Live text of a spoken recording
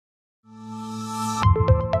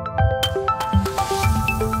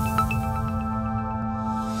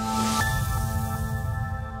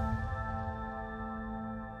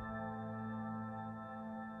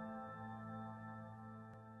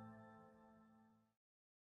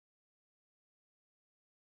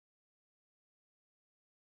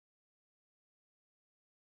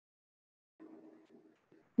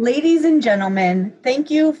Ladies and gentlemen, thank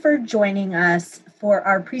you for joining us for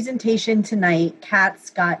our presentation tonight, Cat's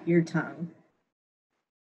Got Your Tongue.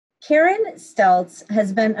 Karen Seltz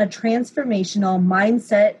has been a transformational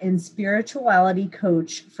mindset and spirituality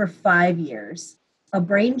coach for 5 years, a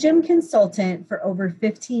brain gym consultant for over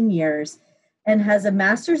 15 years, and has a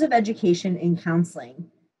master's of education in counseling.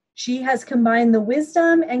 She has combined the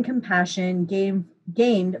wisdom and compassion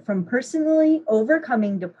gained from personally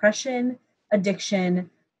overcoming depression, addiction,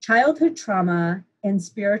 childhood trauma, and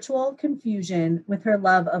spiritual confusion with her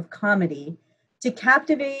love of comedy to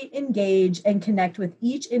captivate, engage, and connect with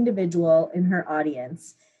each individual in her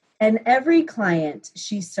audience and every client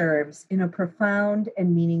she serves in a profound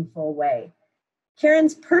and meaningful way.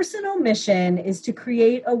 Karen's personal mission is to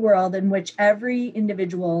create a world in which every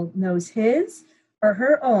individual knows his or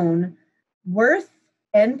her own worth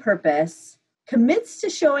and purpose, commits to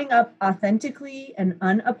showing up authentically and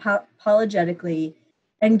unapologetically,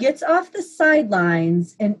 and gets off the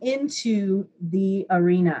sidelines and into the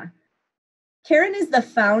arena. Karen is the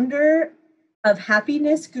founder of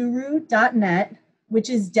happinessguru.net,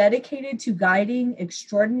 which is dedicated to guiding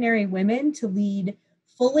extraordinary women to lead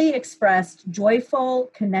fully expressed,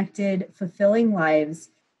 joyful, connected, fulfilling lives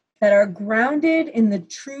that are grounded in the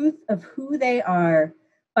truth of who they are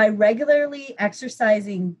by regularly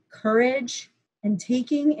exercising courage and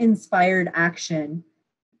taking inspired action.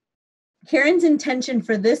 Karen's intention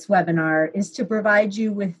for this webinar is to provide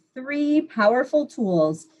you with 3 powerful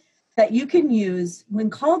tools that you can use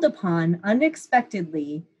when called upon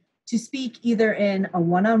unexpectedly to speak either in a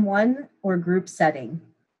one-on-one or group setting.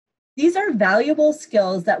 These are valuable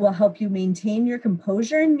skills that will help you maintain your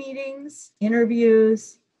composure in meetings,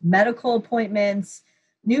 interviews, medical appointments,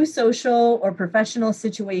 new social or professional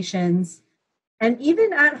situations, and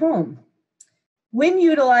even at home. When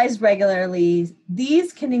utilized regularly,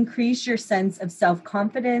 these can increase your sense of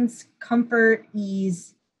self-confidence, comfort,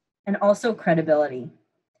 ease, and also credibility.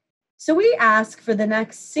 So we ask for the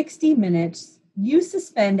next 60 minutes, you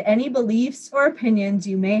suspend any beliefs or opinions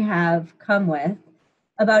you may have come with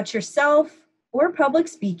about yourself or public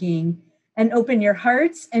speaking and open your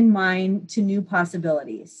hearts and mind to new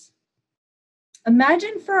possibilities.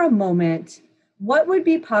 Imagine for a moment what would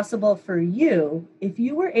be possible for you if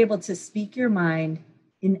you were able to speak your mind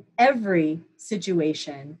in every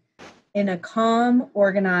situation in a calm,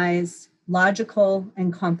 organized, logical,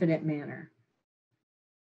 and confident manner.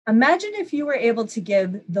 Imagine if you were able to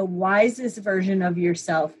give the wisest version of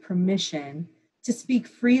yourself permission to speak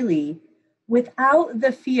freely without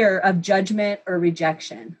the fear of judgment or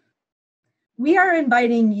rejection. We are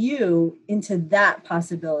inviting you into that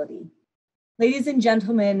possibility. Ladies and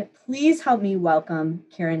gentlemen, please help me welcome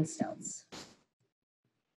Karen Seltz.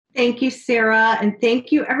 Thank you, Sarah, and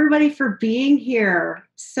thank you everybody for being here.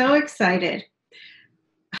 So excited.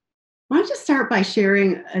 I want to start by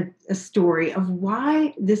sharing a story of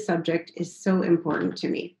why this subject is so important to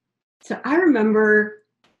me. So I remember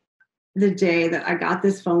the day that I got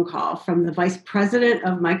this phone call from the vice president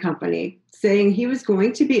of my company saying he was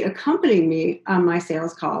going to be accompanying me on my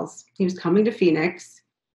sales calls. He was coming to Phoenix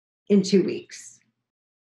in 2 weeks.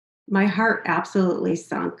 My heart absolutely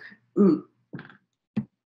sunk.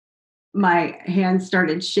 My hands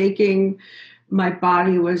started shaking. My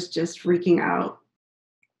body was just freaking out.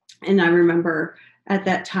 And I remember at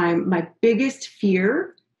that time, my biggest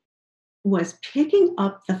fear was picking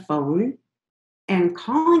up the phone and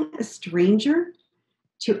calling a stranger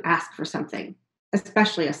to ask for something,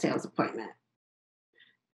 especially a sales appointment.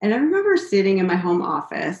 And I remember sitting in my home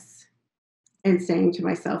office and saying to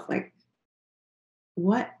myself, like,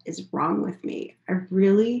 what is wrong with me? I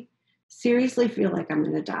really seriously feel like I'm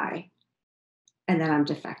going to die and that I'm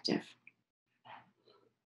defective.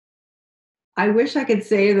 I wish I could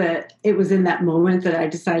say that it was in that moment that I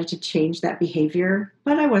decided to change that behavior,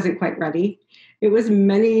 but I wasn't quite ready. It was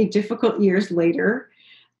many difficult years later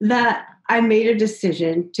that I made a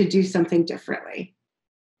decision to do something differently.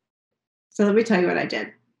 So let me tell you what I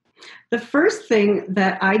did. The first thing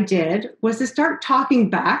that I did was to start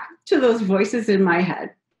talking back to those voices in my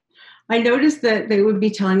head. I noticed that they would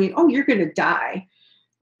be telling me, oh, you're going to die.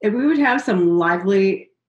 And we would have some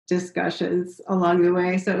lively discussions along the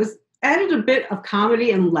way. So it was added a bit of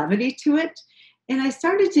comedy and levity to it. And I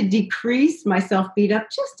started to decrease my self-beat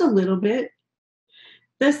up just a little bit.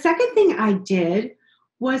 The second thing I did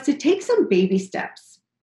was to take some baby steps.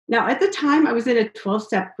 Now, at the time, I was in a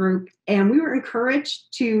 12-step group, and we were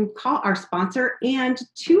encouraged to call our sponsor and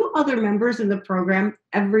 2 other members in the program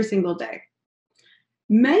every single day.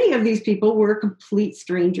 Many of these people were complete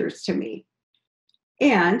strangers to me.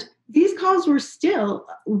 And these calls were still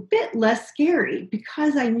a bit less scary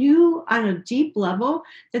because I knew on a deep level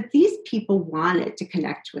that these people wanted to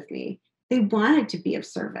connect with me. They wanted to be of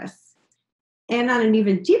service. And on an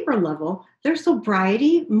even deeper level, their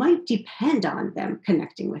sobriety might depend on them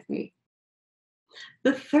connecting with me.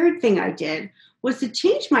 The third thing I did was to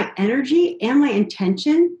change my energy and my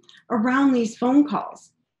intention around these phone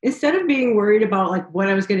calls. Instead of being worried about like what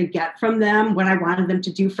I was going to get from them, what I wanted them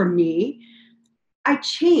to do for me, I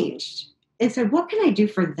changed and said, what can I do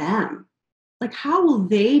for them? Like, how will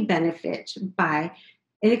they benefit by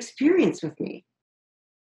an experience with me?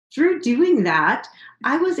 Through doing that,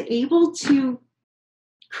 I was able to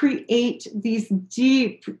create these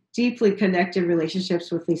deeply connected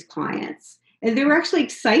relationships with these clients. And they were actually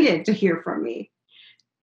excited to hear from me.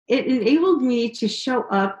 It enabled me to show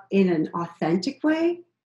up in an authentic way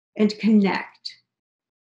and connect.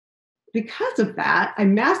 Because of that, I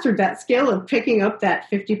mastered that skill of picking up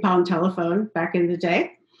that 50-pound telephone back in the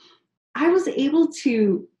day. I was able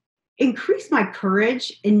to increase my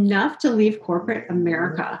courage enough to leave corporate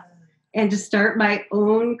America and to start my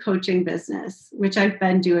own coaching business, which I've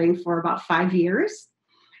been doing for about 5 years.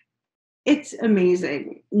 It's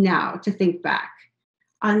amazing now to think back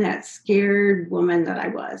on that scared woman that I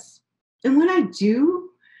was. And when I do,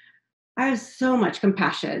 I have so much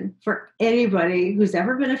compassion for anybody who's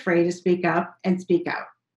ever been afraid to speak up and speak out.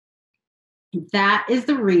 That is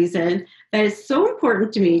the reason that it's so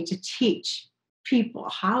important to me to teach people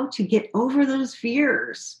how to get over those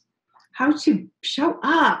fears, how to show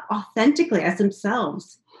up authentically as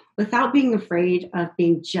themselves without being afraid of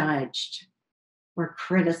being judged or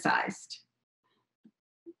criticized.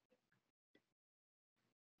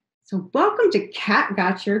 So welcome to Cat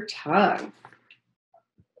Got Your Tongue.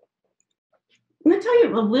 I'm going to tell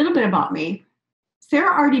you a little bit about me.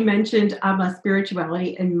 Sarah already mentioned I'm a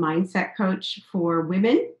spirituality and mindset coach for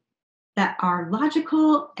women that are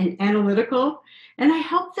logical and analytical, and I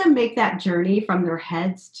help them make that journey from their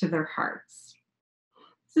heads to their hearts.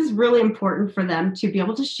 This is really important for them to be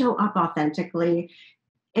able to show up authentically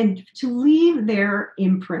and to leave their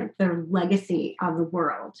imprint, their legacy on the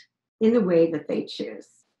world in the way that they choose.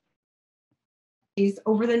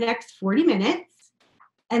 Over the next 40 minutes,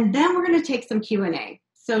 and then we're going to take some Q&A.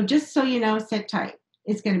 So just so you know, sit tight.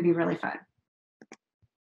 It's going to be really fun.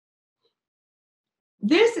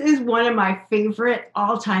 This is one of my favorite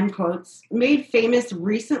all-time quotes, made famous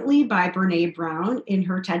recently by Brené Brown in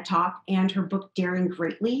her TED Talk and her book, Daring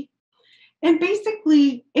Greatly. And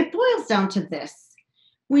basically, it boils down to this.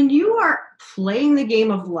 When you are playing the game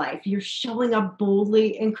of life, you're showing up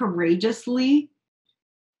boldly and courageously.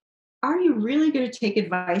 Are you really going to take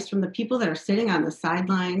advice from the people that are sitting on the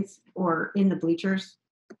sidelines or in the bleachers?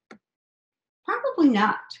 Probably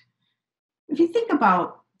not. If you think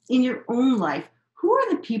about in your own life, who are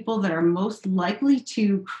the people that are most likely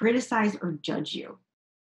to criticize or judge you?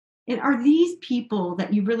 And are these people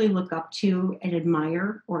that you really look up to and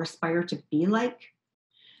admire or aspire to be like?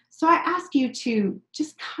 So I ask you to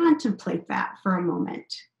just contemplate that for a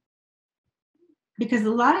moment. Because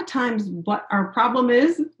a lot of times what our problem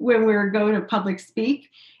is when we're going to public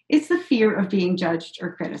speak, it's the fear of being judged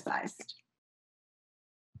or criticized.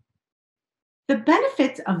 The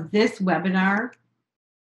benefits of this webinar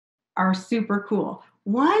are super cool.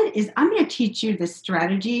 One is I'm going to teach you the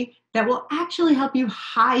strategy that will actually help you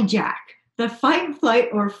hijack the fight, flight,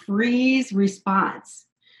 or freeze response.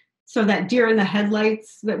 So that deer in the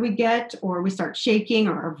headlights that we get, or we start shaking,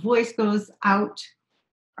 or our voice goes out,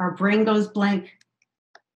 our brain goes blank.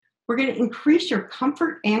 We're going to increase your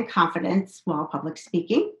comfort and confidence while public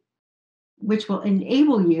speaking, which will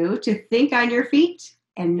enable you to think on your feet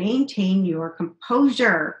and maintain your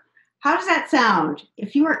composure. How does that sound?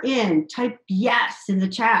 If you are in, type yes in the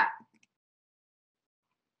chat.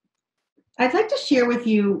 I'd like to share with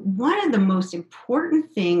you one of the most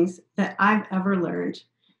important things that I've ever learned,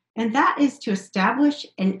 and that is to establish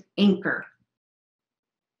an anchor.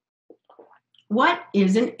 What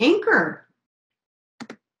is an anchor?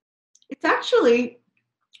 It's actually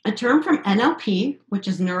a term from NLP, which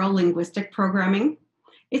is neuro-linguistic programming.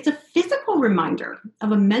 It's a physical reminder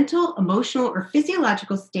of a mental, emotional, or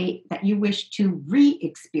physiological state that you wish to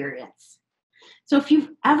re-experience. So if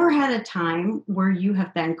you've ever had a time where you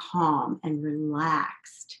have been calm and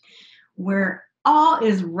relaxed, where all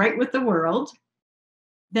is right with the world,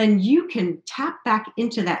 then you can tap back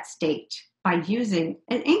into that state by using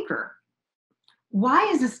an anchor. Why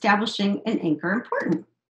is establishing an anchor important?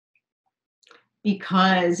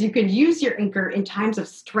 Because you can use your anchor in times of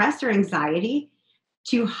stress or anxiety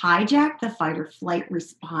to hijack the fight or flight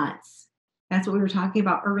response. That's what we were talking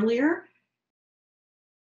about earlier.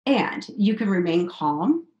 And you can remain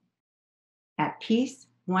calm at peace,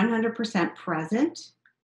 100% present,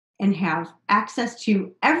 and have access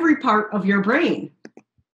to every part of your brain.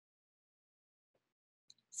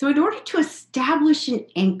 So in order to establish an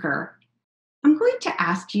anchor, I'm going to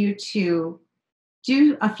ask you to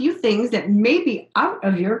do a few things that may be out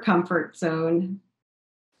of your comfort zone,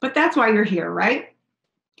 but that's why you're here, right?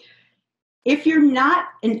 If you're not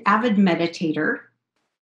an avid meditator,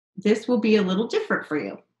 this will be a little different for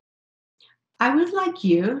you. I would like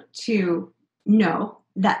you to know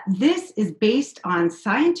that this is based on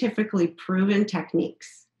scientifically proven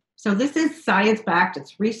techniques. So this is science-backed,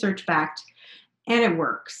 it's research-backed, and it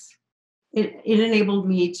works. It enabled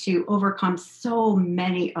me to overcome so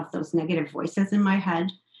many of those negative voices in my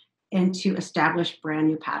head and to establish brand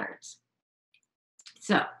new patterns.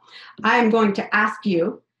 So I'm going to ask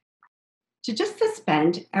you to just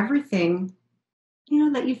suspend everything,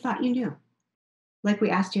 that you thought you knew, like we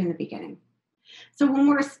asked you in the beginning. So when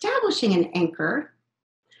we're establishing an anchor,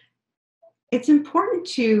 it's important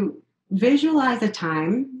to visualize a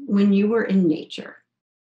time when you were in nature.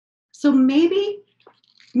 So maybe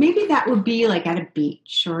that would be like at a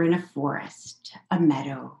beach or in a forest, a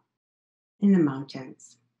meadow, in the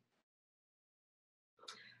mountains.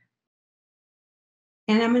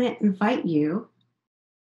 And I'm going to invite you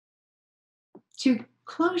to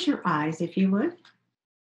close your eyes, if you would.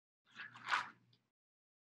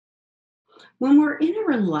 When we're in a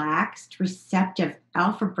relaxed, receptive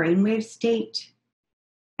alpha brainwave state,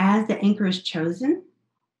 as the anchor is chosen,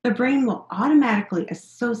 the brain will automatically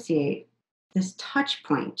associate this touch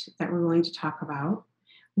point that we're going to talk about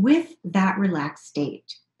with that relaxed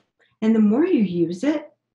state. And the more you use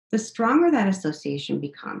it, the stronger that association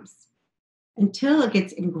becomes until it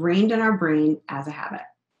gets ingrained in our brain as a habit.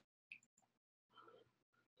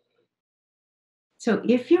 So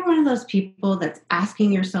if you're one of those people that's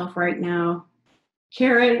asking yourself right now,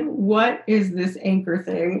 Karen, what is this anchor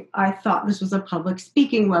thing? I thought this was a public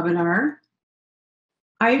speaking webinar.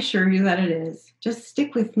 I assure you that it is. Just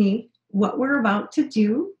stick with me. What we're about to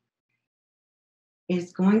do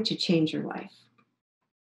is going to change your life.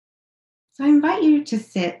 So I invite you to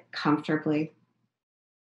sit comfortably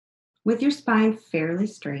with your spine fairly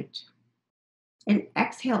straight and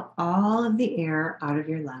exhale all of the air out of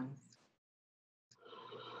your lungs.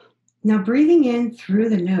 Now breathing in through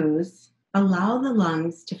the nose, allow the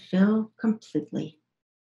lungs to fill completely.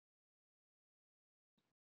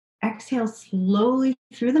 Exhale slowly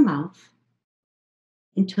through the mouth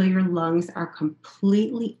until your lungs are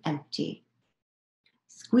completely empty.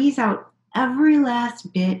 Squeeze out every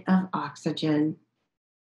last bit of oxygen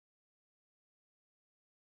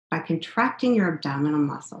by contracting your abdominal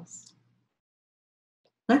muscles.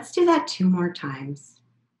 Let's do that 2 more times.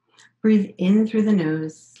 Breathe in through the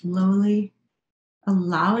nose slowly,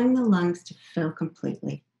 allowing the lungs to fill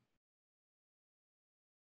completely.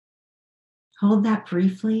 Hold that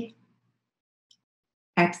briefly.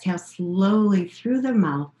 Exhale slowly through the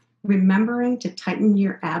mouth, remembering to tighten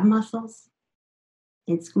your ab muscles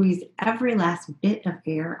and squeeze every last bit of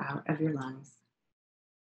air out of your lungs.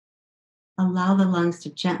 Allow the lungs to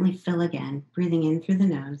gently fill again, breathing in through the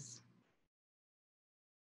nose.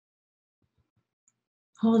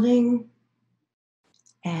 Holding,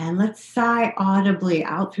 and let's sigh audibly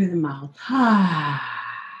out through the mouth.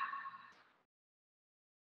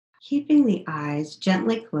 Keeping the eyes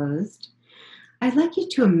gently closed, I'd like you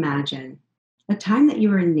to imagine a time that you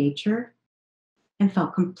were in nature and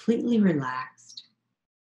felt completely relaxed,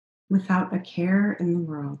 without a care in the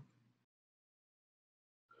world.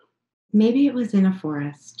 Maybe it was in a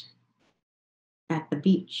forest, at the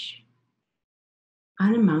beach,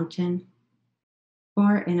 on a mountain,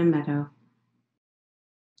 or in a meadow.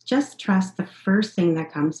 Just trust the first thing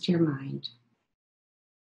that comes to your mind.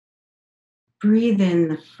 Breathe in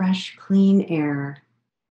the fresh, clean air.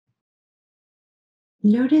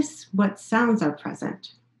 Notice what sounds are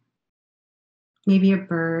present. Maybe a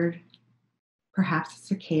bird, perhaps a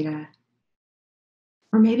cicada,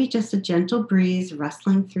 or maybe just a gentle breeze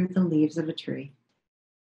rustling through the leaves of a tree.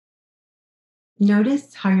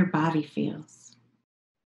 Notice how your body feels.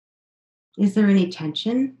 Is there any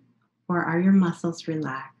tension, or are your muscles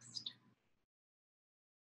relaxed?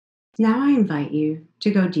 Now I invite you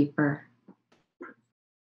to go deeper.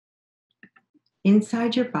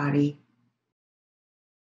 Inside your body,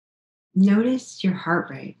 notice your heart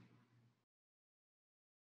rate.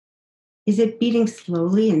 Is it beating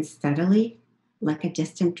slowly and steadily, like a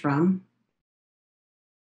distant drum?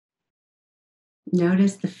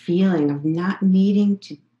 Notice the feeling of not needing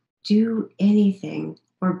to do anything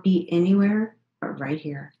or be anywhere but right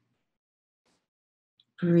here.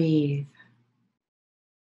 Breathe.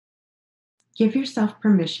 Give yourself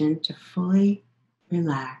permission to fully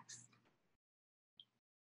relax,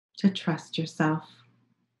 to trust yourself,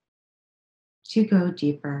 to go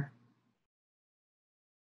deeper.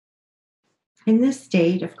 In this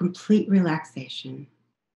state of complete relaxation,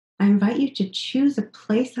 I invite you to choose a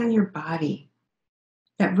place on your body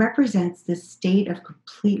that represents this state of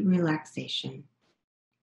complete relaxation.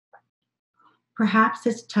 Perhaps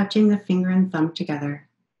it's touching the finger and thumb together.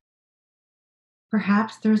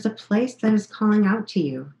 Perhaps there's a place that is calling out to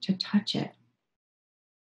you to touch it.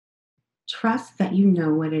 Trust that you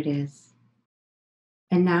know what it is,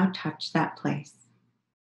 and now touch that place.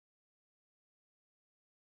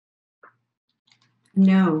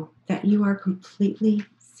 Know that you are completely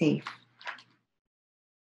safe.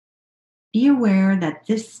 Be aware that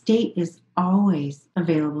this state is always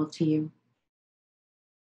available to you.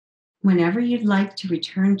 Whenever you'd like to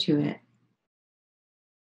return to it,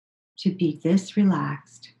 to be this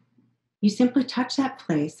relaxed, you simply touch that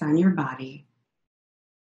place on your body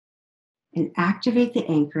and activate the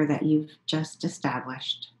anchor that you've just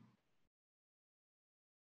established.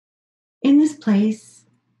 In this place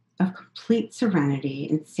of complete serenity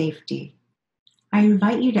and safety, I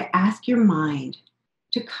invite you to ask your mind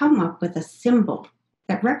to come up with a symbol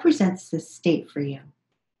that represents this state for you.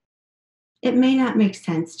 It may not make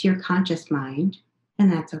sense to your conscious mind,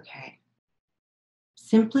 and that's okay.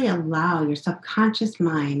 Simply allow your subconscious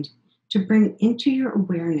mind to bring into your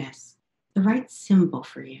awareness the right symbol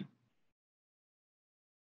for you.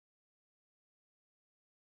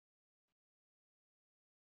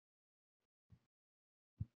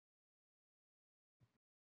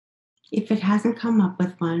 If it hasn't come up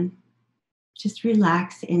with one, just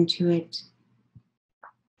relax into it.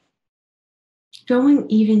 Going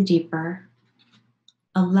even deeper,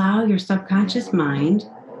 allow your subconscious mind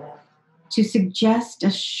to suggest a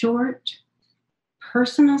short,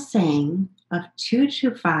 personal saying of 2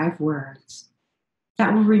 to 5 words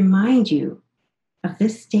that will remind you of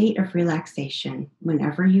this state of relaxation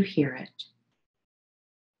whenever you hear it.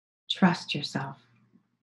 Trust yourself.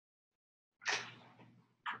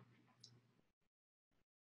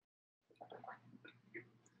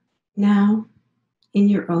 Now, in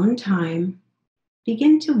your own time,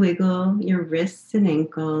 begin to wiggle your wrists and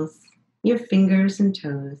ankles, your fingers and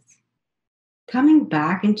toes, coming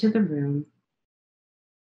back into the room.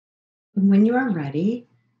 And when you are ready,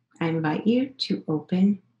 I invite you to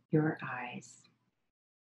open your eyes.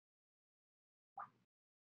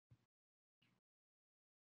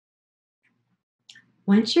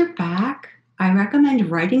 Once you're back, I recommend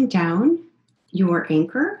writing down your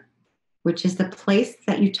anchor, which is the place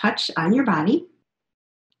that you touch on your body.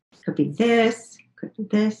 Could be this,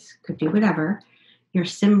 could be whatever. Your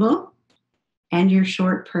symbol and your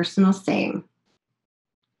short personal saying.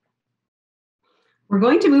 We're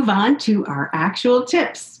going to move on to our actual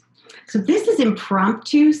tips. So this is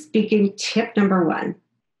impromptu speaking tip number 1.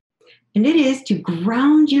 And it is to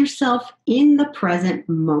ground yourself in the present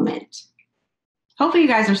moment. Hopefully you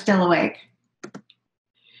guys are still awake.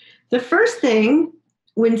 The first thing,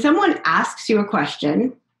 when someone asks you a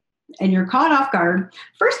question and you're caught off guard,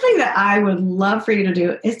 first thing that I would love for you to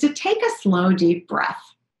do is to take a slow, deep breath.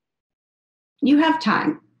 You have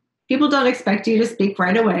time. People don't expect you to speak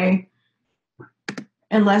right away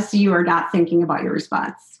unless you are not thinking about your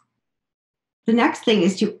response. The next thing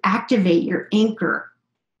is to activate your anchor.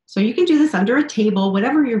 So you can do this under a table,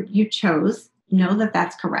 whatever you chose, know that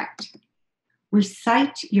that's correct.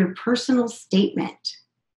 Recite your personal statement.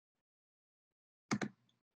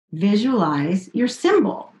 Visualize your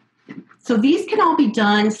symbol. So these can all be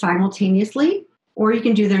done simultaneously, or you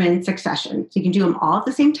can do them in succession. So you can do them all at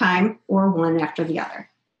the same time or one after the other.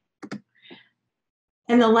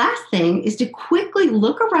 And the last thing is to quickly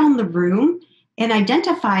look around the room and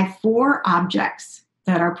identify 4 objects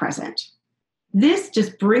that are present. This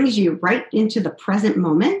just brings you right into the present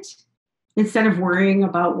moment. Instead of worrying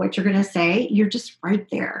about what you're going to say, you're just right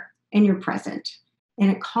there and you're present.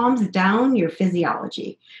 And it calms down your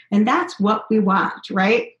physiology. And that's what we want,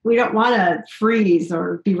 right? We don't want to freeze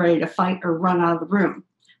or be ready to fight or run out of the room.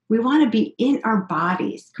 We want to be in our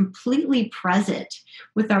bodies, completely present,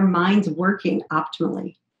 with our minds working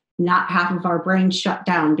optimally, not half of our brains shut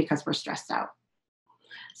down because we're stressed out.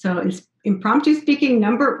 So impromptu speaking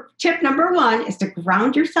tip number 1 is to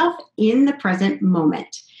ground yourself in the present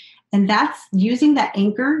moment. And that's using that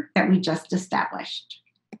anchor that we just established.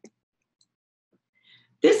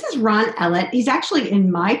 This is Ron Ellett. He's actually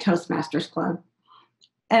in my Toastmasters club.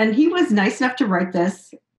 And he was nice enough to write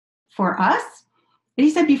this for us. And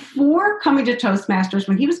he said before coming to Toastmasters,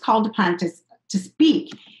 when he was called upon to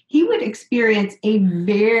speak, he would experience a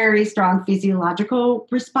very strong physiological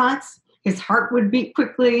response His heart would beat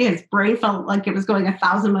quickly. His brain felt like it was going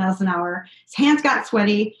 1,000 miles an hour. His hands got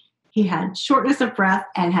sweaty. He had shortness of breath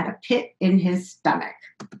and had a pit in his stomach.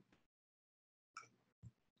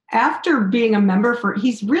 After being a member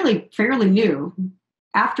he's really fairly new.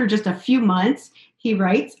 After just a few months, he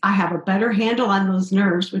writes, I have a better handle on those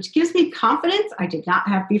nerves, which gives me confidence I did not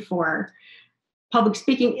have before. Public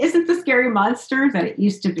speaking isn't the scary monster that it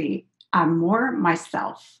used to be. I'm more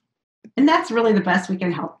myself. And that's really the best we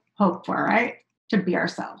can hope for, right? To be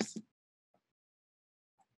ourselves.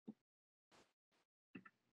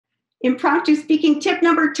 Impromptu speaking tip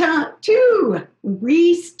number 2,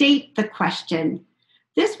 restate the question.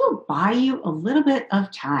 This will buy you a little bit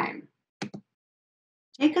of time.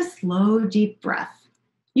 Take a slow, deep breath.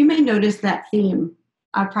 You may notice that theme.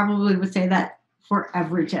 I probably would say that for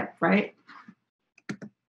every tip, right?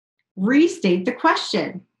 Restate the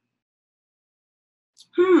question.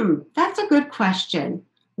 That's a good question.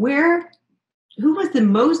 Who was the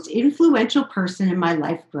most influential person in my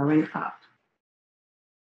life growing up?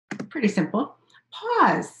 Pretty simple.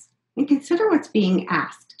 Pause and consider what's being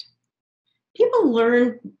asked. People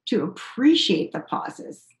learn to appreciate the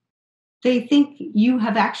pauses. They think you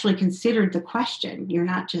have actually considered the question. You're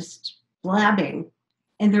not just blabbing,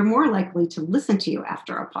 and they're more likely to listen to you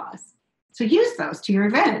after a pause. So use those to your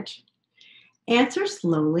advantage. Answer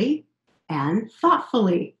slowly and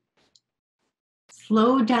thoughtfully.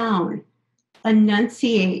 Slow down.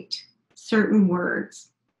 Enunciate certain words.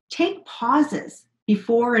 Take pauses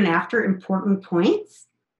before and after important points.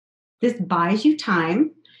 This buys you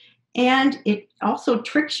time, and it also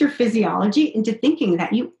tricks your physiology into thinking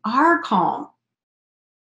that you are calm.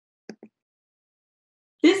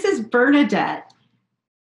 This is Bernadette.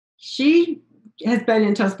 She has been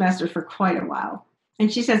in Toastmasters for quite a while.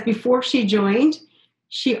 And she says before she joined,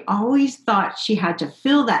 she always thought she had to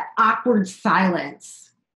fill that awkward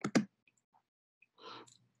silence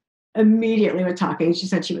immediately with talking. She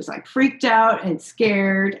said she was like freaked out and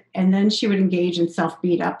scared. And then she would engage in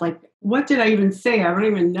self-beat up. Like, what did I even say? I don't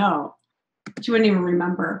even know. She wouldn't even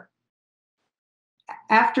remember.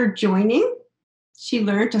 After joining, she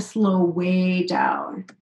learned to slow way down.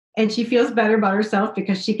 And she feels better about herself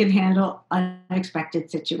because she can handle unexpected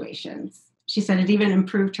situations. She said it even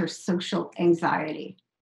improved her social anxiety.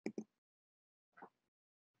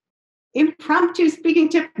 Impromptu speaking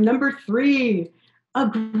tip number 3,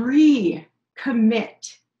 agree,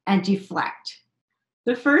 commit, and deflect.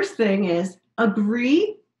 The first thing is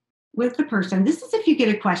agree with the person. This is if you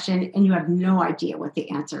get a question and you have no idea what the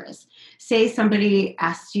answer is. Say somebody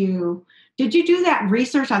asks you, did you do that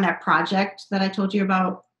research on that project that I told you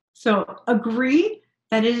about? So agree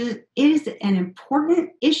that it is an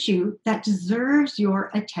important issue that deserves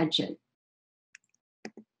your attention.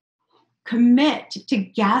 Commit to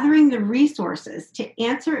gathering the resources to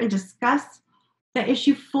answer and discuss the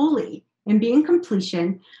issue fully and be in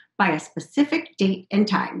completion by a specific date and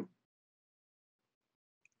time.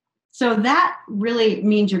 So that really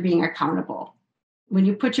means you're being accountable. When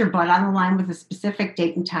you put your butt on the line with a specific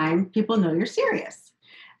date and time, people know you're serious.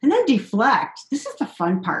 And then deflect. This is the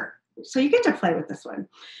fun part. So you get to play with this one.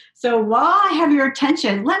 So while I have your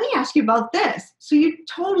attention, let me ask you about this. So you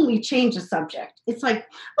totally change the subject. It's like,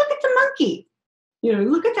 look at the monkey.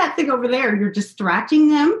 Look at that thing over there. You're distracting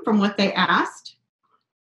them from what they asked.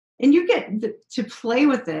 And you get to play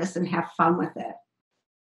with this and have fun with it.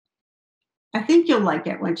 I think you'll like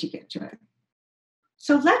it once you get to it.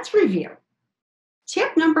 So let's review.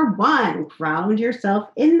 Tip number 1, ground yourself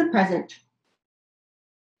in the present.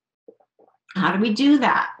 How do we do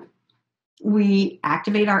that? We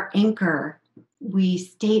activate our anchor. We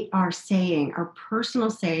state our saying, our personal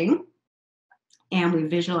saying, and we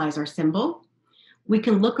visualize our symbol. We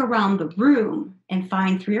can look around the room and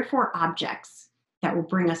find 3 or 4 objects that will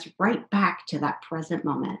bring us right back to that present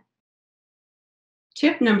moment.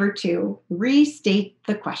 Tip number 2, restate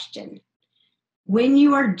the question. When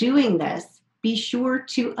you are doing this, be sure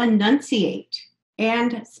to enunciate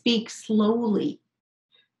and speak slowly.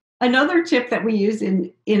 Another tip that we use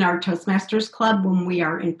in our Toastmasters Club when we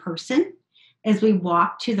are in person is we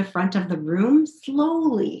walk to the front of the room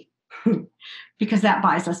slowly because that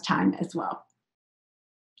buys us time as well.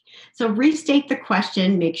 So restate the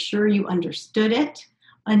question, make sure you understood it,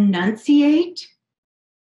 enunciate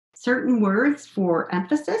certain words for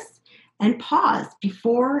emphasis, and pause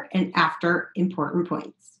before and after important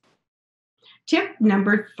points. Tip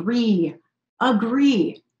number 3,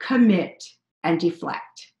 agree, commit, and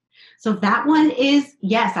deflect. So that one is,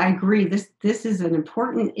 yes, I agree. This is an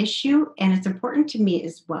important issue, and it's important to me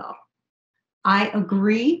as well. I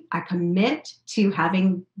agree. I commit to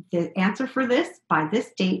having the answer for this by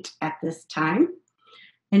this date at this time.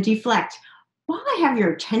 and deflect. While I have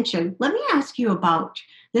your attention, let me ask you about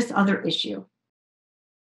this other issue.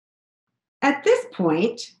 At this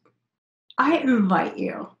point, I invite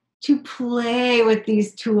you to play with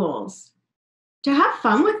these tools, to have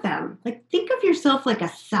fun with them. Like, think of yourself like a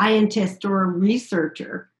scientist or a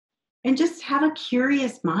researcher and just have a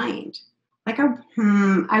curious mind. Like,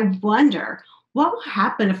 I wonder what will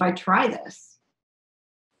happen if I try this?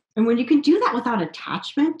 And when you can do that without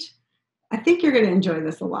attachment, I think you're going to enjoy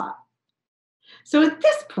this a lot. So at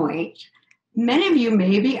this point, many of you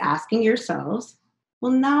may be asking yourselves,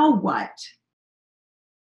 well, now what?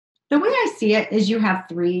 The way I see it is you have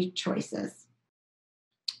three choices.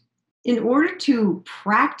 In order to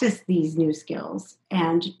practice these new skills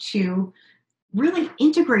and to really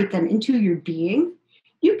integrate them into your being,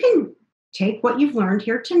 you can take what you've learned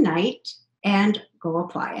here tonight and go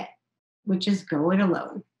apply it, which is go it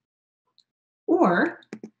alone. Or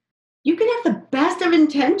you can have the best of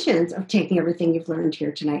intentions of taking everything you've learned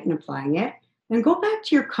here tonight and applying it and go back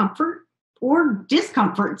to your comfort or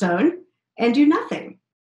discomfort zone and do nothing.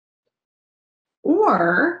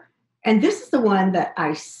 Or, and this is the one that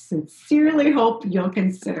I sincerely hope you'll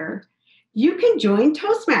consider, you can join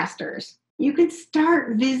Toastmasters. You can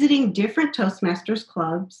start visiting different Toastmasters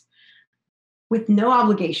clubs with no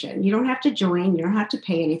obligation. You don't have to join. You don't have to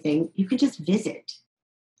pay anything. You can just visit.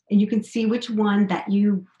 And you can see which one that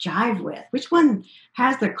you jive with, which one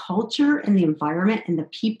has the culture and the environment and the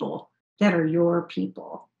people that are your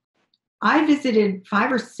people. I visited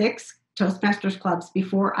 5 or 6 Toastmasters clubs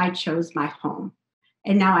before I chose my home.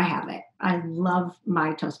 And now I have it. I love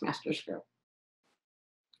my Toastmasters group.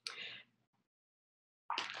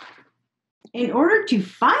 In order to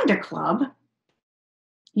find a club,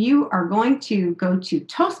 you are going to go to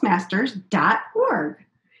toastmasters.org.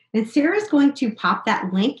 And Sarah's going to pop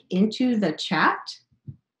that link into the chat.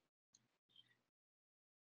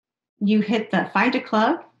 You hit the Find a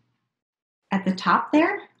Club at the top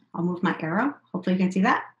there. I'll move my arrow. Hopefully you can see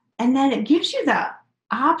that. And then it gives you the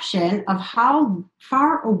option of how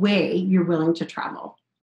far away you're willing to travel.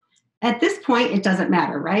 At this point, it doesn't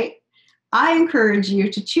matter, right? I encourage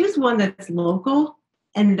you to choose one that's local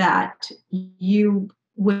and that you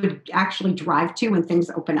would actually drive to when things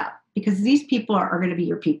open up, because these people are going to be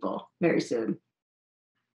your people very soon.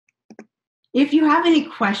 If you have any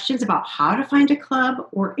questions about how to find a club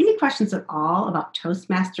or any questions at all about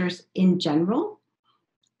Toastmasters in general,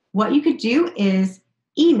 what you could do is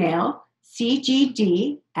email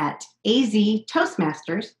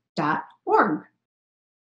cgd@aztoastmasters.org.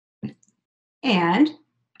 And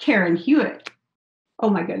Karen Hewitt, oh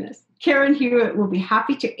my goodness, Karen Hewitt will be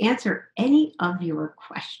happy to answer any of your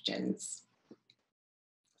questions.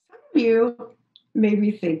 Some of you may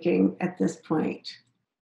be thinking at this point,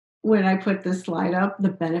 when I put this slide up, the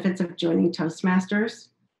benefits of joining Toastmasters,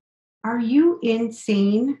 are you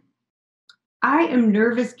insane? I am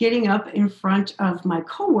nervous getting up in front of my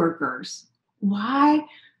coworkers. Why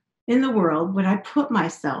in the world would I put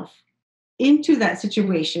myself into that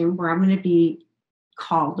situation where I'm going to be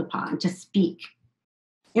called upon to speak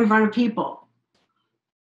in front of people?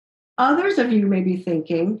 Others of you may be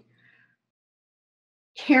thinking,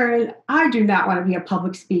 Karen, I do not want to be a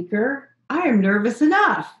public speaker. I am nervous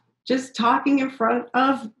enough just talking in front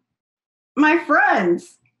of my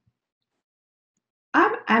friends.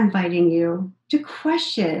 I'm inviting you to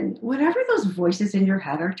question whatever those voices in your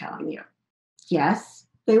head are telling you. Yes,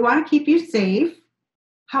 they want to keep you safe.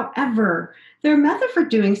 However, their method for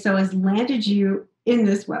doing so has landed you in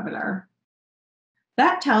this webinar.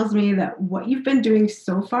 That tells me that what you've been doing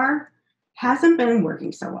so far hasn't been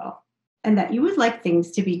working so well, and that you would like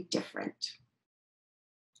things to be different.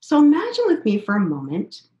 So imagine with me for a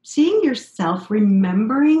moment, seeing yourself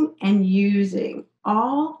remembering and using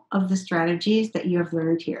all of the strategies that you have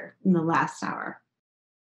learned here in the last hour.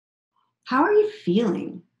 How are you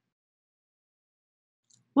feeling?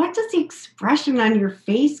 What does the expression on your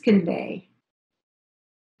face convey?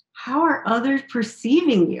 How are others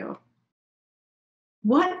perceiving you?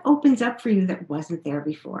 What opens up for you that wasn't there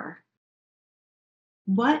before?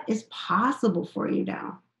 What is possible for you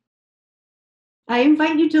now? I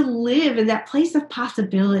invite you to live in that place of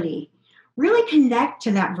possibility. Really connect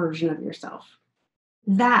to that version of yourself.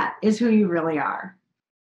 That is who you really are.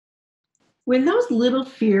 When those little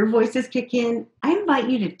fear voices kick in, I invite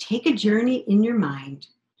you to take a journey in your mind.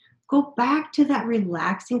 Go back to that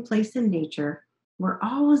relaxing place in nature where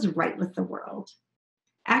all is right with the world.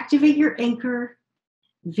 Activate your anchor,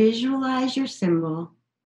 visualize your symbol,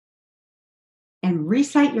 and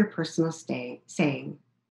recite your personal saying.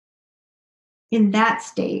 In that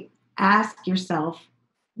state, ask yourself,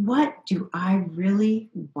 what do I really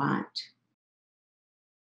want?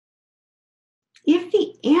 If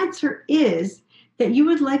the answer is that you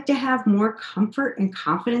would like to have more comfort and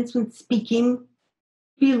confidence when speaking,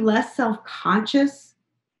 be less self-conscious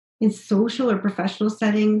in social or professional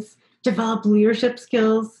settings, develop leadership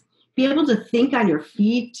skills, be able to think on your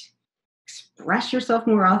feet, express yourself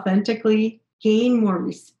more authentically, gain more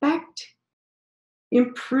respect,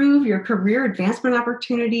 improve your career advancement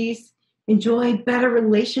opportunities, enjoy better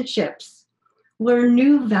relationships, learn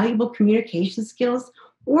new valuable communication skills,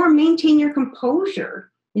 or maintain your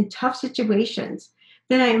composure in tough situations,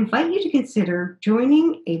 then I invite you to consider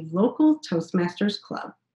joining a local Toastmasters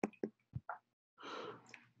club.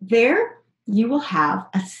 There, you will have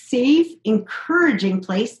a safe, encouraging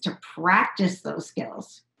place to practice those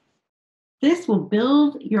skills. This will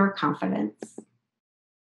build your confidence.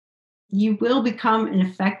 You will become an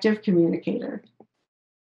effective communicator.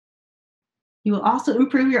 You will also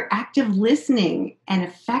improve your active listening and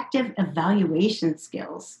effective evaluation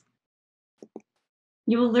skills.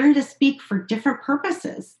 You will learn to speak for different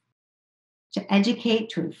purposes, to educate,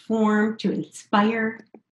 to inform, to inspire.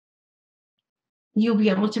 You'll be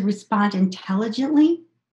able to respond intelligently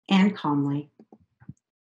and calmly.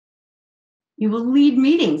 You will lead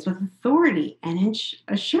meetings with authority and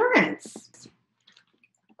assurance.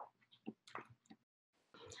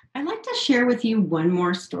 I'd like to share with you one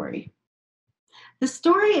more story. The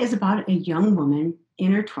story is about a young woman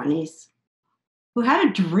in her 20s who had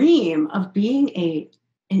a dream of being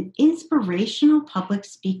an inspirational public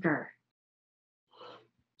speaker.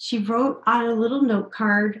 She wrote on a little note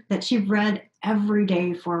card that she read every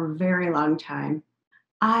day for a very long time.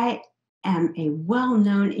 I am a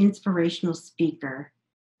well-known inspirational speaker,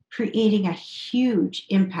 creating a huge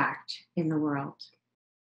impact in the world.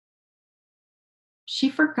 She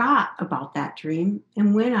forgot about that dream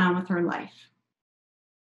and went on with her life.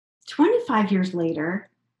 25 years later,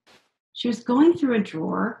 she was going through a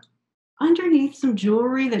drawer. Underneath some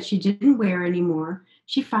jewelry that she didn't wear anymore,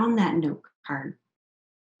 she found that note card.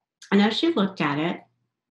 And as she looked at it,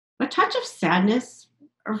 a touch of sadness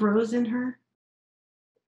arose in her,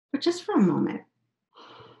 but just for a moment.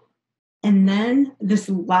 And then this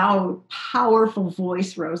loud, powerful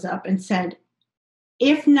voice rose up and said,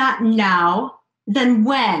 "If not now, then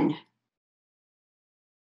when?"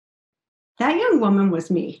 That young woman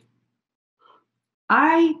was me.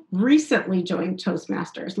 I recently joined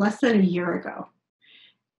Toastmasters less than a year ago,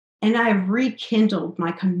 and I rekindled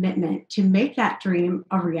my commitment to make that dream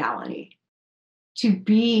a reality, to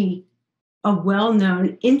be a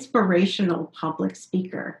well-known, inspirational public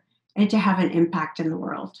speaker, and to have an impact in the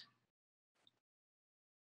world.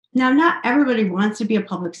 Now, not everybody wants to be a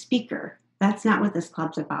public speaker. That's not what this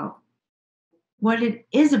club's about. What it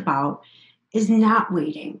is about is not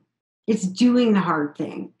waiting. It's doing the hard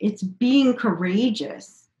thing. It's being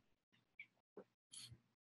courageous.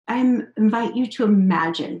 I invite you to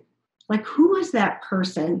imagine, like, who is that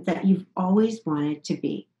person that you've always wanted to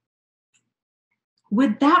be?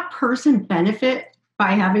 Would that person benefit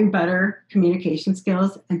by having better communication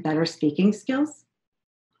skills and better speaking skills?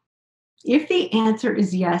 If the answer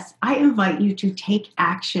is yes, I invite you to take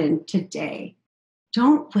action today.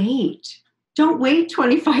 Don't wait. Don't wait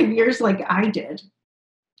 25 years like I did.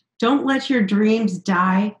 Don't let your dreams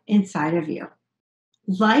die inside of you.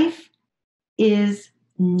 Life is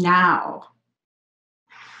now.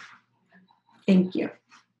 Thank you.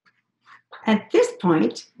 At this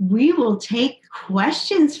point, we will take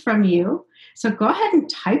questions from you. So go ahead and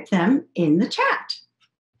type them in the chat.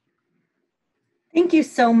 Thank you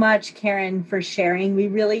so much, Karen, for sharing. We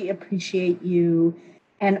really appreciate you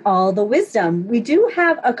and all the wisdom. We do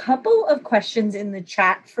have a couple of questions in the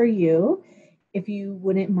chat for you, if you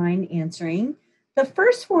wouldn't mind answering. The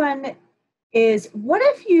first one is, what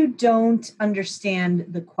if you don't understand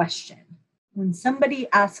the question? When somebody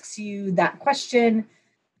asks you that question,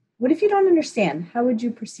 what if you don't understand? How would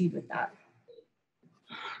you proceed with that?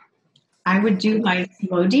 I would do my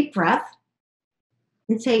slow, deep breath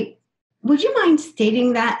and say, would you mind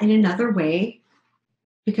stating that in another way?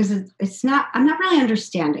 Because I'm not really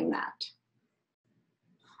understanding that.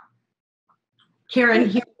 Karen,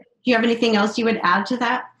 do you have anything else you would add to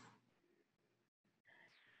that?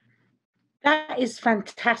 That is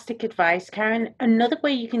fantastic advice, Karen. Another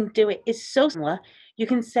way you can do it is so similar. You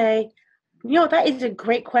can say, that is a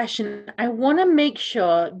great question. I want to make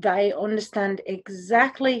sure that I understand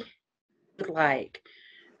exactly what you'd like.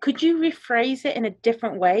 Could you rephrase it in a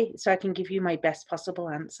different way so I can give you my best possible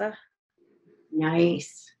answer?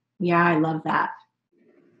 Nice. Yeah, I love that.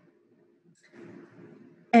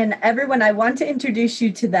 And everyone, I want to introduce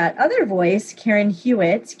you to that other voice, Karen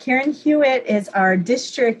Hewitt. Karen Hewitt is our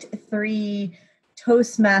District 3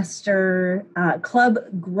 Toastmaster Club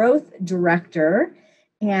Growth Director,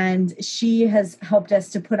 and she has helped us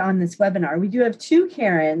to put on this webinar. We do have two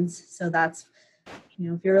Karens, so that's,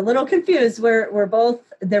 if you're a little confused, they're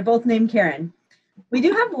both named Karen. We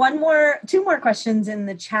do have two more questions in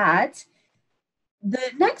the chat.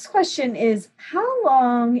 The next question is, how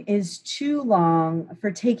long is too long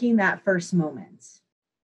for taking that first moment?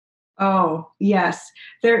 Oh, yes.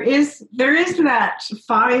 There is that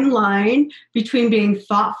fine line between being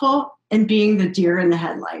thoughtful and being the deer in the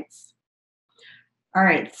headlights. All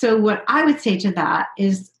right. So what I would say to that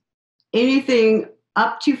is anything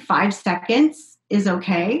up to 5 seconds is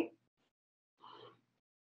okay.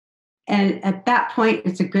 And at that point,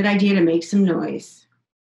 it's a good idea to make some noise,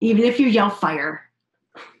 even if you yell fire.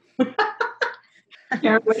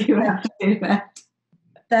 Karen, what do you have to say to that?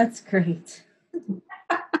 That's great.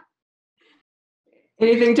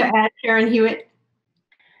 Anything to add, Karen Hewitt?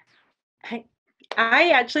 I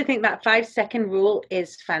actually think that 5-second rule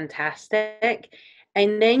is fantastic.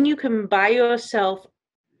 And then you can buy yourself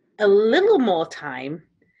a little more time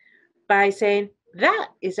by saying, that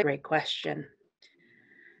is a great question.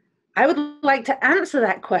 I would like to answer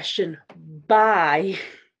that question by,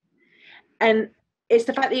 and it's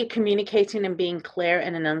the fact that you're communicating and being clear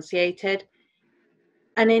and enunciated.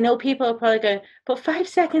 And I know people are probably going, but 5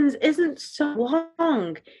 seconds isn't so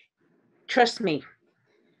long. Trust me,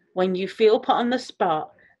 when you feel put on the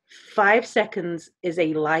spot, 5 seconds is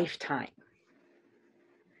a lifetime.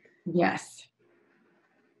 Yes.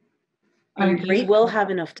 And you will have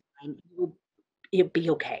enough time. You'll be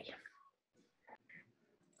okay.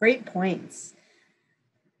 Great points.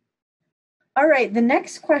 All right, the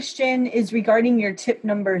next question is regarding your tip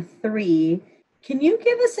number 3. Can you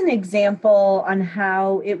give us an example on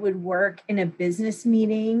how it would work in a business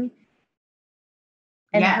meeting?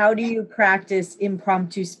 And how do you practice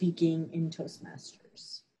impromptu speaking in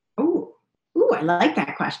Toastmasters? Oh, I like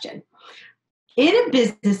that question. In a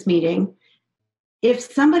business meeting, if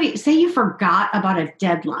somebody, say you forgot about a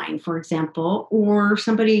deadline, for example, or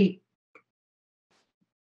somebody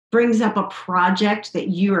brings up a project that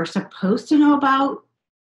you are supposed to know about,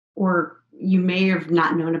 or you may have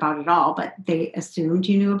not known about at all, but they assumed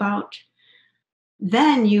you knew about,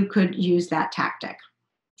 then you could use that tactic.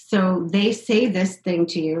 So they say this thing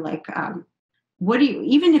to you, like,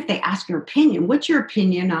 even if they ask your opinion, what's your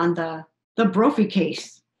opinion on the Brophy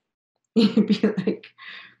case? You'd be like,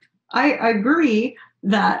 I agree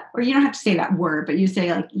that, or you don't have to say that word, but you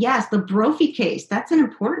say like, yes, the Brophy case, that's an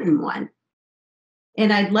important one.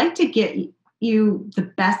 And I'd like to get you the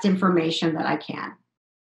best information that I can.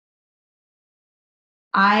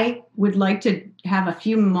 I would like to have a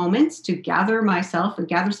few moments to gather myself and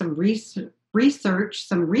gather some research,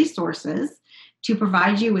 some resources to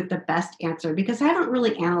provide you with the best answer, because I haven't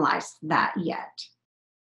really analyzed that yet.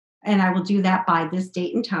 And I will do that by this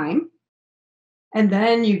date and time. And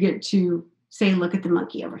then you get to say, look at the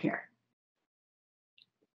monkey over here.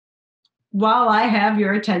 While I have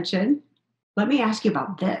your attention, let me ask you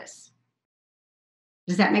about this.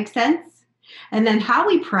 Does that make sense? And then how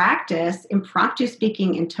we practice impromptu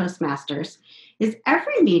speaking in Toastmasters is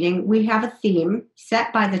every meeting we have a theme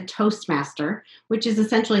set by the Toastmaster, which is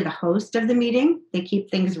essentially the host of the meeting. They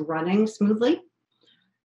keep things running smoothly.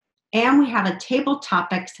 And we have a table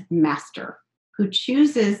topics master who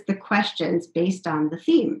chooses the questions based on the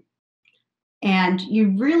theme. And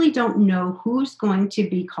you really don't know who's going to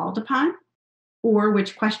be called upon or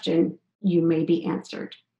which question you may be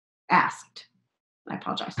asked. I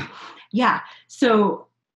apologize. Yeah. So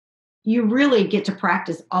you really get to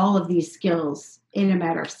practice all of these skills in a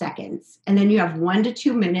matter of seconds. And then you have 1 to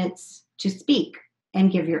 2 minutes to speak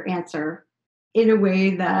and give your answer in a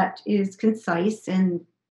way that is concise and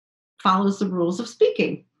follows the rules of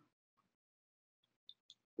speaking.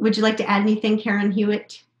 Would you like to add anything, Karen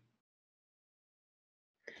Hewitt?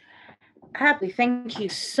 Happy, thank you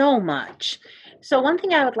so much. So one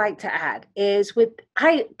thing I would like to add is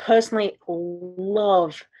I personally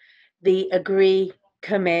love the agree,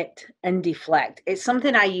 commit, and deflect. It's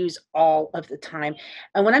something I use all of the time.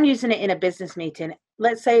 And when I'm using it in a business meeting,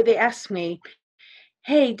 let's say they ask me,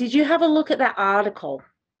 hey, did you have a look at that article?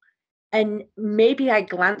 And maybe I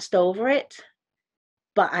glanced over it,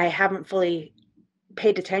 but I haven't fully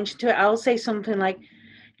paid attention to it. I'll say something like,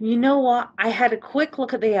 you know what? I had a quick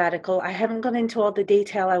look at the article. I haven't gone into all the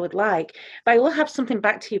detail I would like, but I will have something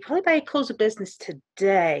back to you probably by close of business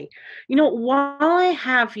today. While I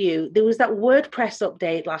have you, there was that WordPress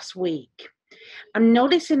update last week. I'm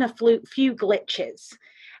noticing a few glitches.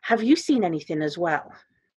 Have you seen anything as well?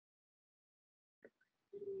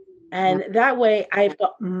 And that way I've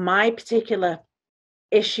got my particular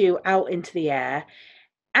issue out into the air,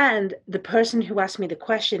 and the person who asked me the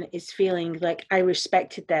question is feeling like I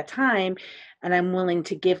respected their time and I'm willing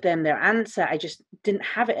to give them their answer. I just didn't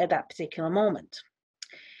have it at that particular moment.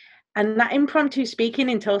 And that impromptu speaking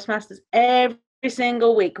in Toastmasters every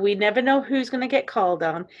single week, we never know who's going to get called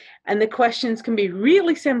on, and the questions can be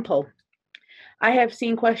really simple. I have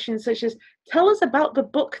seen questions such as, tell us about the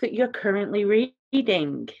book that you're currently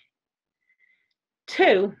reading.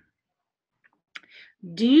 2,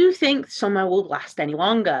 do you think summer will last any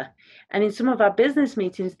longer? And in some of our business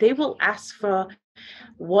meetings, they will ask for,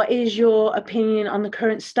 what is your opinion on the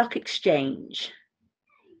current stock exchange?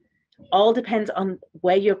 All depends on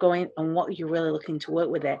where you're going and what you're really looking to work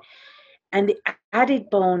with it. And the added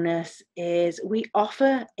bonus is we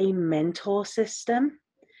offer a mentor system.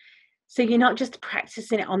 So you're not just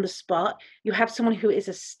practicing it on the spot. You have someone who is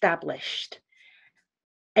established,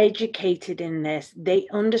 educated in this. They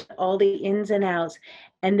understand all the ins and outs,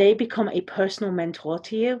 and they become a personal mentor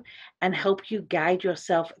to you and help you guide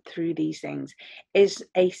yourself through these things. It's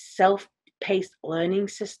a self-paced learning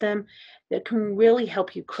system that can really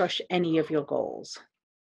help you crush any of your goals.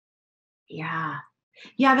 Yeah.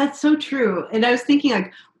 Yeah, that's so true. And I was thinking,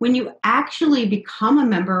 like, when you actually become a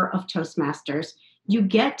member of Toastmasters, you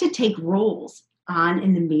get to take roles on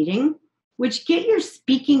in the meeting, which get your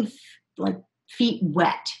speaking feet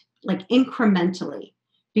wet, like incrementally,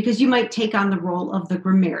 because you might take on the role of the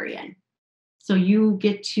grammarian. So you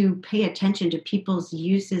get to pay attention to people's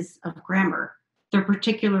uses of grammar, their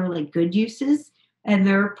particularly good uses and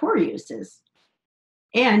their poor uses.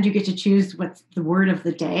 And you get to choose what's the word of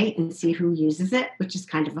the day and see who uses it, which is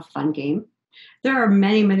kind of a fun game. There are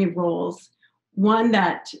many, many roles. One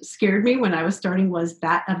that scared me when I was starting was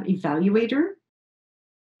that of evaluator.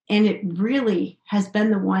 And it really has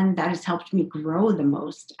been the one that has helped me grow the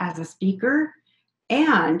most as a speaker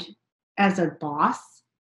and as a boss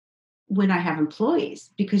when I have employees,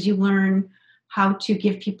 because you learn how to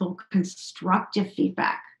give people constructive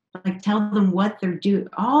feedback, like tell them what they're doing,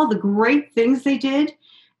 all the great things they did,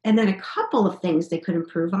 and then a couple of things they could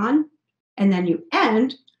improve on. And then you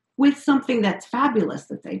end with something that's fabulous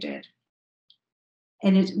that they did.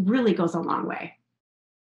 And it really goes a long way.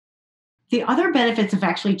 The other benefits of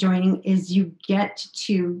actually joining is you get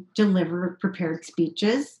to deliver prepared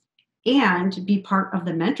speeches and be part of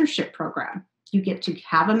the mentorship program. You get to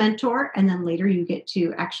have a mentor, and then later you get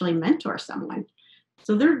to actually mentor someone.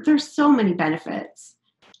 So there's so many benefits.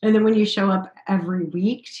 And then when you show up every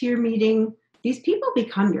week to your meeting, these people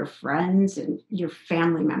become your friends and your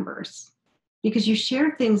family members because you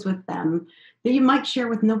share things with them that you might share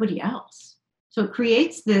with nobody else. So it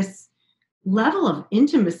creates this level of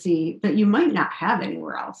intimacy that you might not have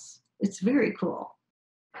anywhere else. It's very cool.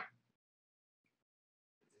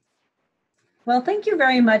 Well, thank you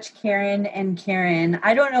very much, Karen and Karen.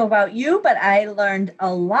 I don't know about you, but I learned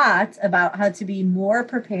a lot about how to be more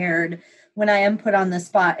prepared when I am put on the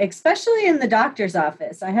spot, especially in the doctor's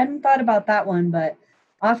office. I hadn't thought about that one, but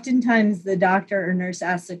oftentimes the doctor or nurse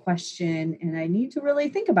asks a question, and I need to really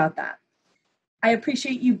think about that. I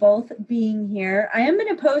appreciate you both being here. I am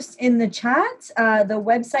going to post in the chat the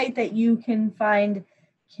website that you can find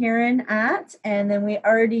Karen at, and then we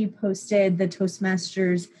already posted the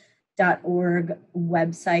Toastmasters.org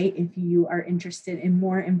website if you are interested in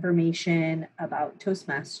more information about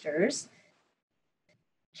Toastmasters.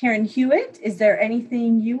 Karen Hewitt, is there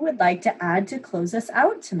anything you would like to add to close us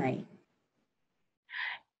out tonight?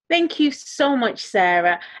 Thank you so much,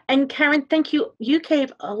 Sarah. And Karen, thank you. You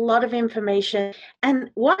gave a lot of information. And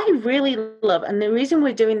what I really love, and the reason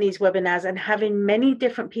we're doing these webinars and having many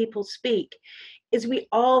different people speak, is we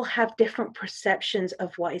all have different perceptions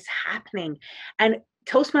of what is happening. And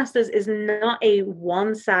Toastmasters is not a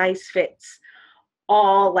one size fits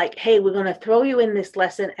all, like, hey, we're going to throw you in this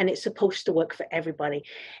lesson and it's supposed to work for everybody.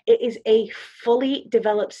 It is a fully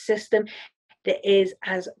developed system that is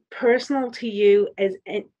as personal to you as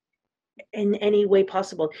in any way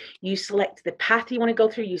possible. You select the path you want to go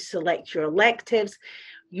through, you select your electives,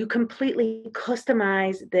 you completely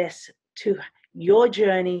customize this to your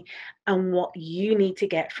journey and what you need to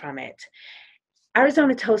get from it.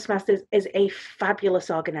 Arizona Toastmasters is a fabulous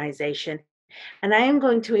organization, and I am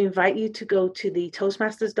going to invite you to go to the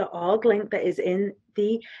Toastmasters.org link that is in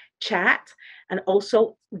the chat, and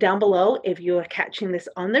also down below if you are catching this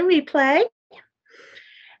on the replay,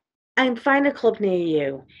 and find a club near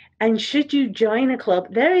you. And should you join a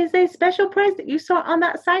club, there is a special prize that you saw on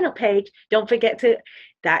that sign-up page. Don't forget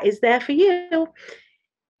that is there for you.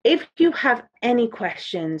 If you have any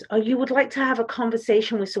questions or you would like to have a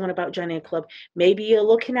conversation with someone about joining a club, maybe you're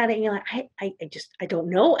looking at it and you're like, I don't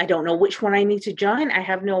know. I don't know which one I need to join. I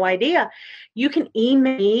have no idea. You can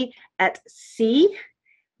email me at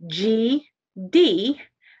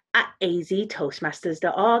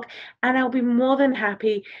cgd@aztoastmasters.org, and I'll be more than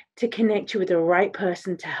happy to connect you with the right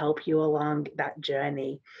person to help you along that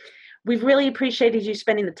journey. We've really appreciated you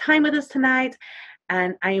spending the time with us tonight,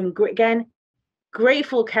 and I am again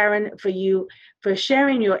grateful, Karen, for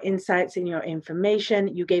sharing your insights and your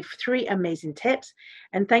information. You gave 3 amazing tips,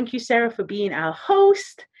 and thank you, Sarah, for being our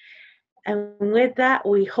host. And with that,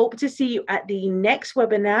 we hope to see you at the next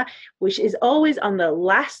webinar, which is always on the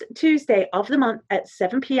last Tuesday of the month at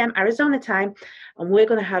 7 p.m. Arizona time. And we're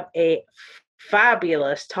going to have a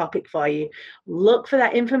fabulous topic for you. Look for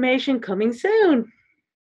that information coming soon.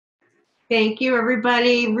 Thank you,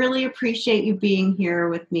 everybody. Really appreciate you being here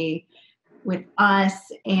with me, with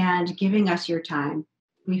us, and giving us your time.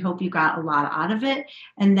 We hope you got a lot out of it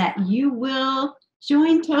and that you will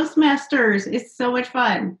join Toastmasters. It's so much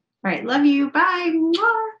fun. All right. Love you. Bye.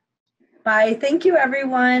 Bye. Thank you,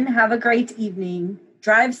 everyone. Have a great evening.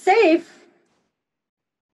 Drive safe.